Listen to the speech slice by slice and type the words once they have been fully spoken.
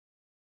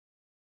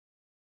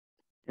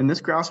In this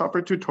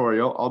Grasshopper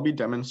tutorial, I'll be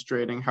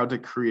demonstrating how to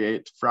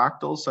create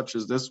fractals such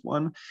as this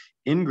one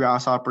in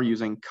Grasshopper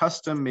using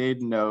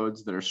custom-made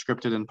nodes that are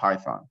scripted in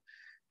Python.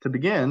 To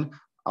begin,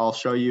 I'll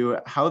show you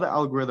how the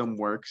algorithm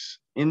works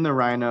in the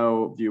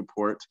Rhino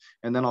viewport,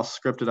 and then I'll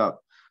script it up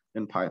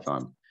in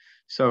Python.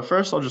 So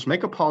first, I'll just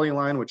make a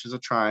polyline, which is a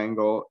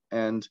triangle,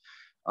 and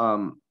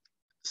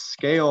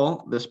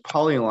scale this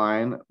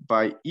polyline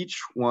by each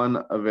one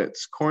of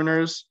its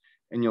corners.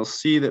 And you'll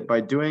see that by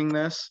doing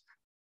this,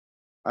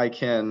 I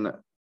can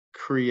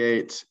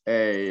create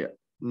a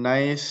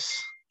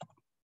nice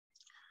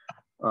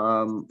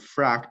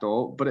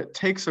fractal, but it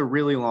takes a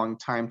really long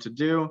time to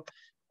do.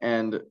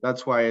 And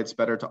that's why it's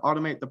better to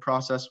automate the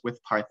process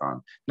with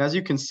Python. And as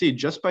you can see,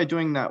 just by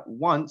doing that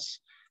once,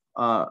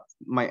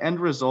 my end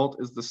result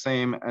is the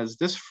same as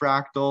this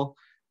fractal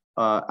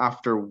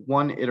after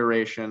one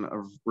iteration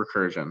of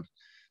recursion.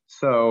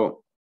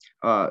 So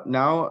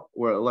now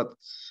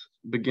let's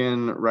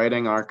begin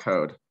writing our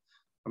code.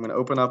 I'm going to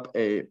open up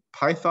a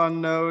Python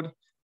node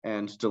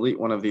and delete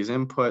one of these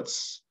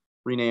inputs,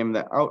 rename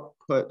the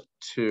output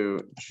to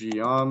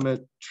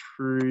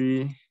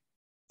geometry,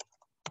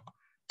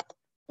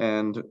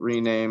 and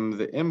rename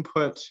the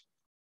input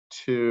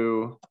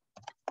to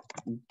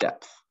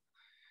depth.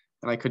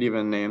 And I could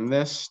even name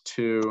this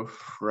to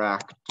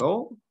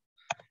fractal.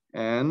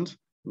 And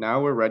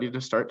now we're ready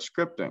to start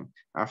scripting.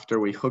 After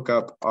we hook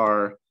up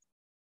our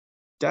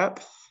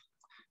depth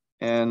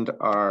and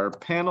our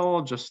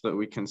panel, just so that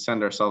we can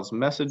send ourselves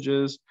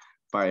messages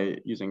by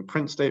using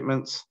print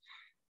statements.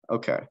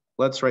 Okay,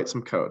 let's write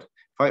some code.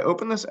 If I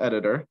open this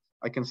editor,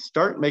 I can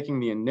start making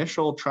the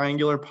initial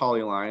triangular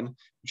polyline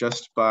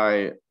just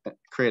by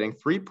creating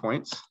 3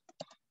 points.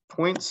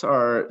 Points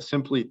are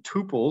simply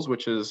tuples,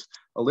 which is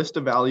a list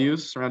of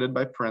values surrounded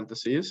by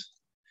parentheses.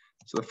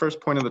 So the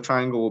first point of the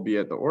triangle will be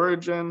at the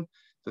origin.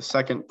 The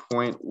second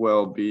point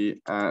will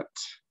be at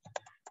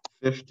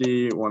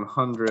 50,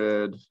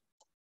 100,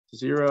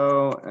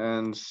 0,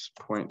 and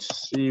point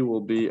C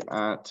will be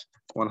at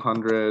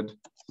 100,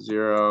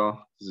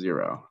 0,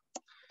 0.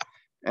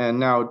 And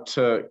now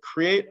to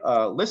create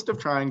a list of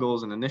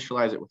triangles and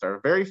initialize it with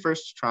our very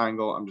first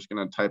triangle, I'm just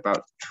going to type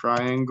out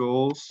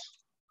triangles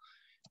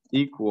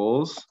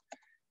equals,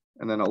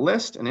 and then a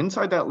list. And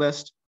inside that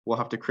list, we'll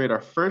have to create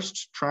our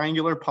first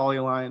triangular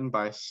polyline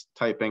by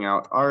typing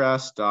out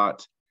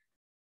rs.add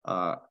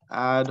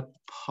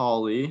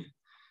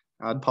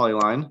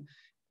polyline.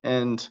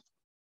 And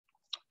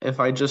if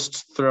I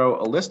just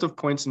throw a list of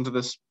points into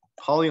this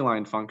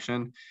polyline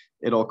function,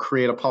 it'll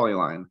create a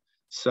polyline.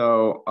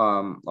 So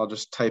I'll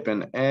just type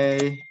in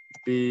A,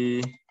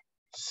 B,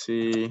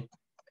 C,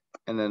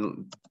 and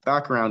then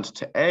back around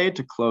to A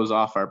to close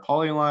off our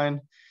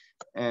polyline.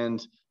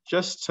 And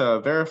just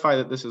to verify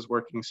that this is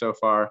working so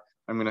far,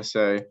 I'm going to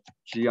say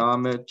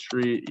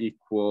geometry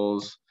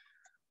equals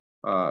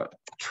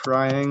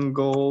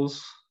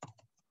triangles.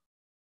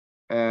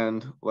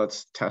 And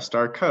let's test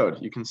our code.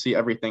 You can see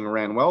everything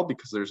ran well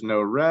because there's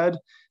no red.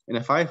 And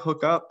if I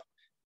hook up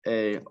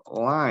a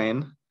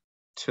line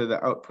to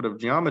the output of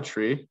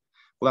geometry,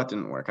 well, that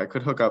didn't work. I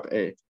could hook up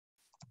a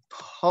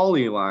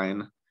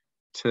polyline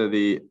to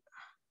the,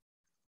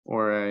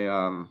 or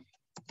a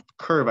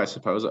curve, I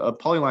suppose. A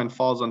polyline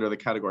falls under the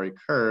category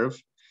curve.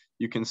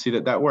 You can see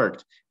that that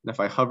worked. And if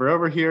I hover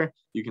over here,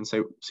 you can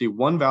see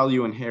one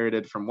value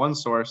inherited from one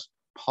source,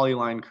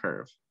 polyline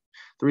curve.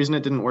 The reason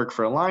it didn't work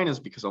for a line is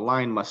because a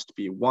line must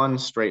be one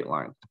straight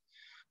line.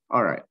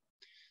 All right,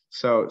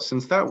 so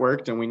since that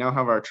worked and we now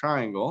have our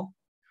triangle,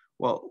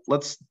 well,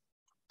 let's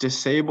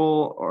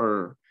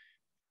disable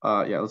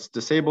let's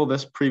disable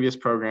this previous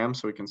program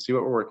so we can see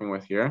what we're working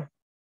with here.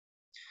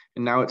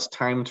 And now it's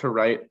time to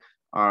write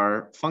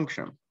our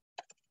function.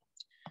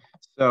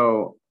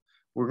 So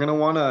we're going to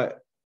want to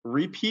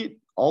repeat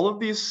all of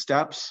these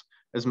steps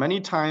as many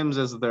times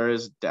as there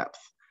is depth.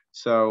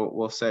 So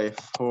we'll say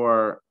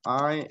for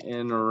I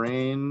in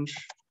range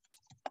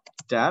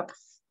depth,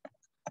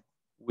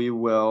 we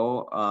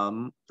will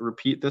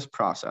repeat this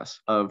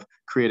process of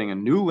creating a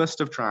new list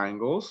of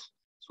triangles.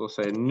 So we'll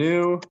say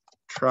new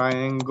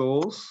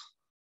triangles,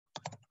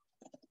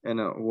 and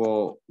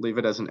we'll leave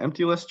it as an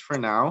empty list for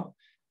now.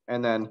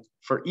 And then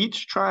for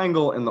each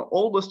triangle in the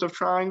old list of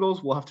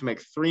triangles, we'll have to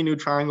make 3 new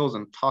triangles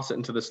and toss it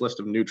into this list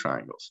of new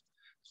triangles.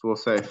 So we'll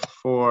say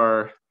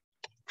for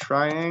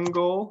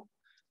triangle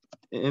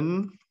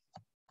in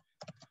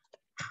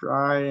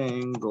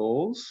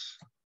triangles.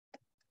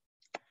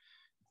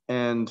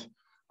 And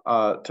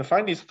to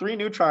find these 3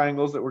 new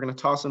triangles that we're going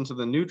to toss into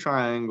the new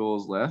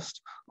triangles list,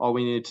 all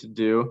we need to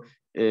do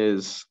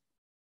is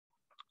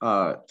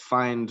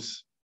find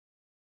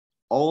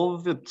all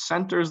of the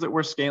centers that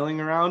we're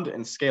scaling around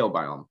and scale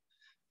by them.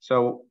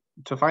 So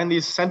to find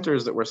these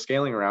centers that we're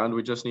scaling around,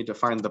 we just need to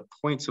find the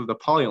points of the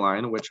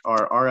polyline, which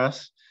are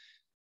rs.polyline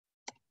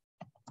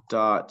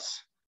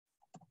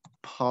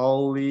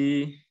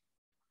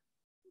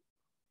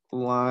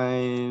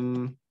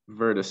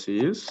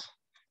vertices.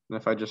 And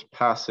if I just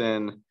pass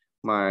in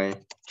my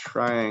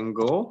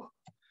triangle,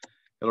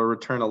 it'll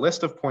return a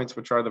list of points,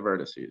 which are the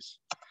vertices.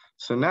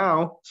 So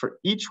now for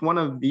each one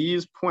of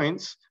these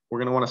points, we're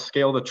going to want to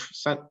scale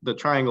the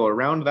triangle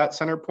around that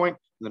center point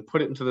and then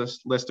put it into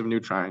this list of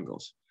new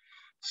triangles.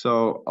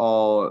 So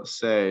I'll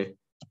say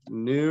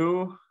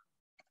new,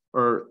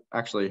 or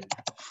actually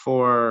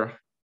for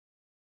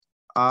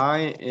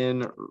I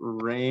in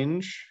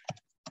range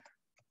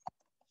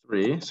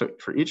 3, so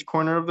for each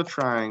corner of the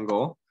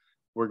triangle,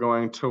 we're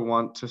going to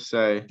want to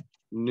say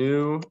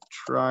new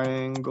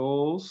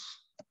triangles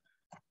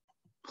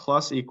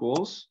plus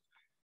equals,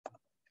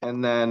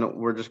 and then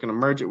we're just going to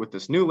merge it with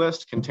this new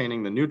list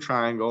containing the new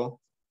triangle.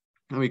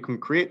 And we can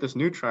create this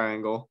new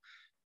triangle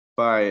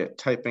by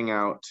typing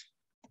out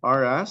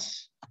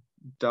rs.scale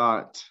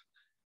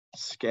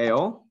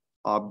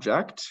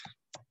object.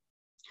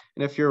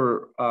 And if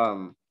you're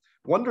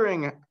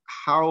wondering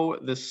how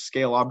this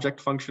scale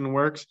object function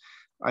works,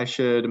 I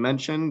should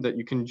mention that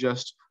you can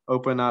just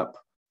open up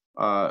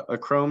a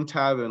Chrome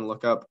tab and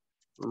look up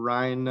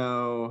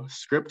Rhino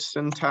script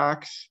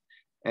syntax,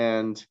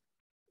 and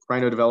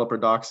Rhino developer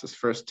docs, this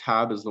first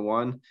tab is the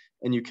one,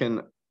 and you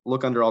can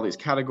look under all these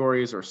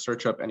categories or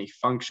search up any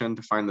function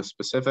to find the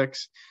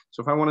specifics.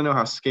 So if I want to know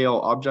how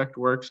scale object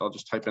works, I'll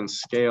just type in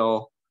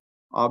scale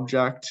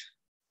object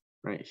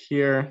right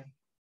here,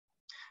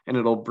 and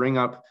it'll bring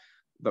up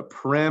the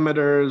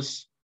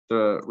parameters,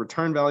 the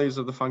return values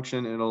of the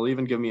function, and it'll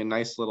even give me a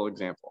nice little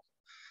example.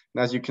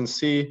 And as you can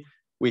see,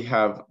 we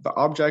have the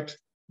object,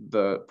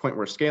 the point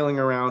we're scaling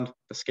around,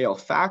 the scale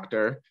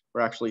factor. We're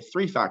actually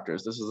 3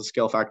 factors. This is the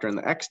scale factor in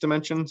the x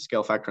dimension,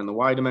 scale factor in the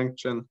y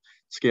dimension,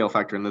 scale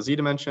factor in the z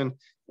dimension.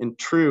 In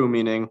true,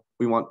 meaning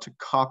we want to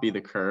copy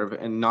the curve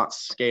and not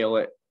scale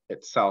it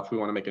itself. We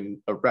want to make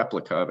a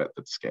replica of it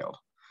that's scaled.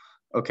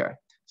 Okay,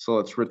 so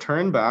let's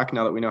return back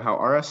now that we know how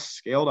RS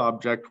scaled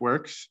object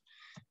works.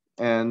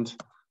 And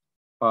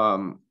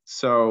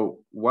so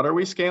what are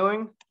we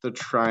scaling? The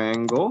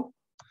triangle.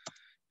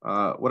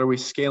 What are we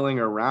scaling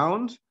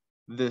around?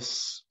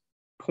 This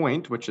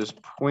point, which is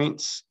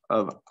points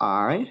of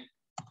I,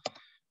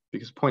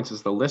 because points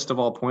is the list of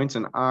all points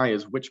and I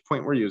is which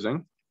point we're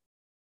using.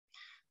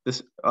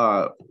 This,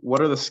 what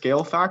are the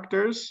scale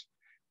factors?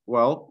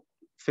 Well,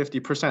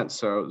 50%,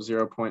 so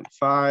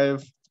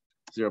 0.5,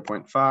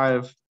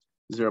 0.5,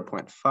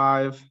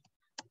 0.5.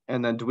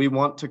 And then do we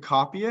want to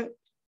copy it?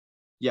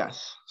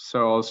 Yes,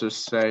 so I'll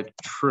just say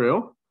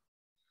true.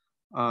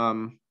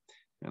 And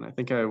I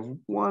think I have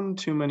one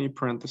too many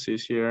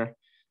parentheses here.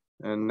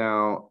 And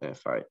now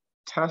if I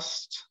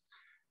test,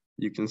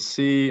 you can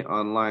see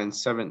on line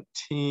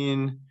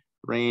 17,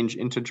 range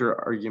integer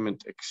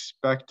argument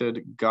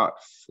expected got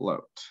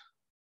float.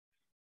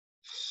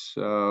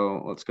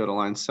 So let's go to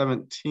line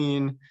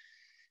 17.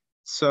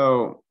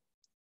 So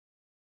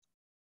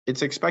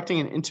it's expecting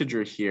an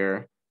integer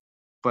here,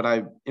 but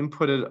I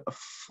inputted a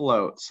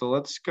float. So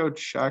let's go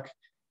check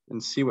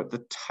and see what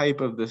the type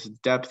of this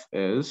depth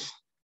is.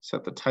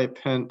 Set the type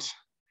hint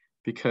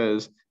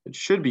because it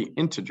should be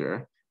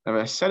integer. Now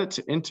if I set it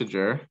to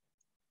integer,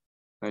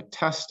 I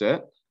test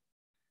it,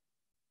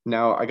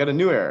 now I got a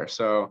new error.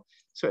 So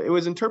it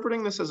was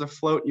interpreting this as a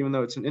float even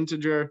though it's an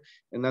integer,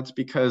 and that's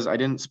because I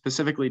didn't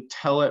specifically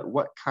tell it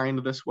what kind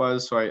this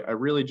was. So I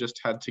really just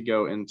had to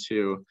go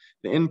into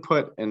the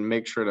input and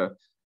make sure to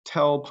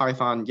tell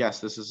Python, yes,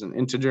 this is an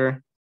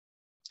integer.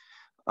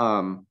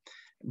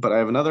 But I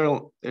have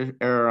another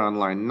error on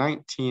line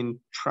 19.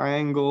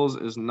 Triangles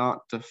is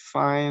not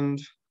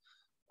defined.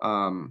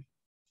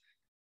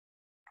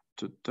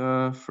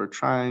 For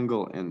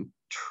triangle and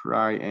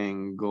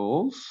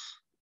triangles.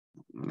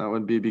 That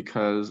would be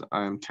because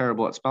I'm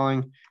terrible at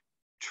spelling.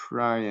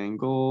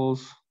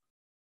 Triangles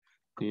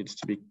needs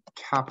to be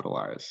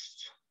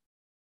capitalized.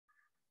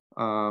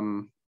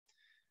 Let's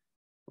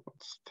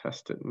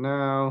test it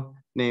now.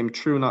 Name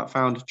true not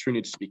found. True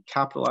needs to be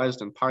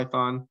capitalized in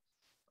Python.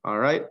 All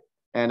right,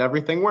 and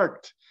everything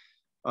worked.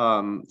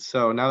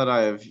 So now that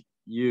I've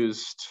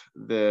used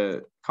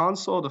the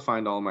console to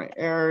find all my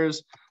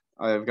errors,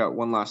 I've got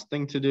one last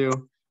thing to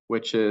do,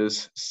 which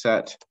is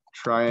set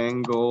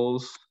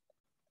triangles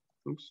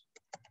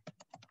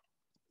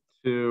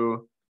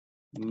to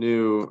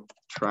new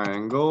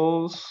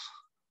triangles.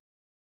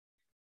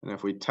 And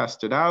if we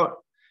test it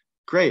out,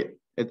 great,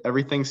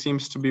 everything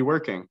seems to be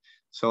working.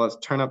 So let's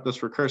turn up this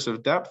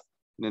recursive depth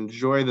and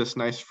enjoy this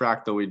nice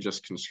fractal we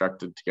just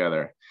constructed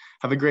together.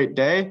 Have a great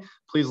day.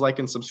 Please like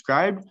and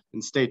subscribe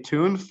and stay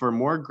tuned for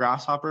more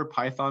Grasshopper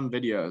Python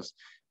videos.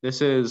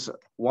 This is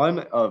one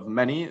of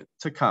many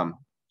to come.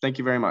 Thank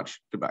you very much.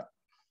 Goodbye.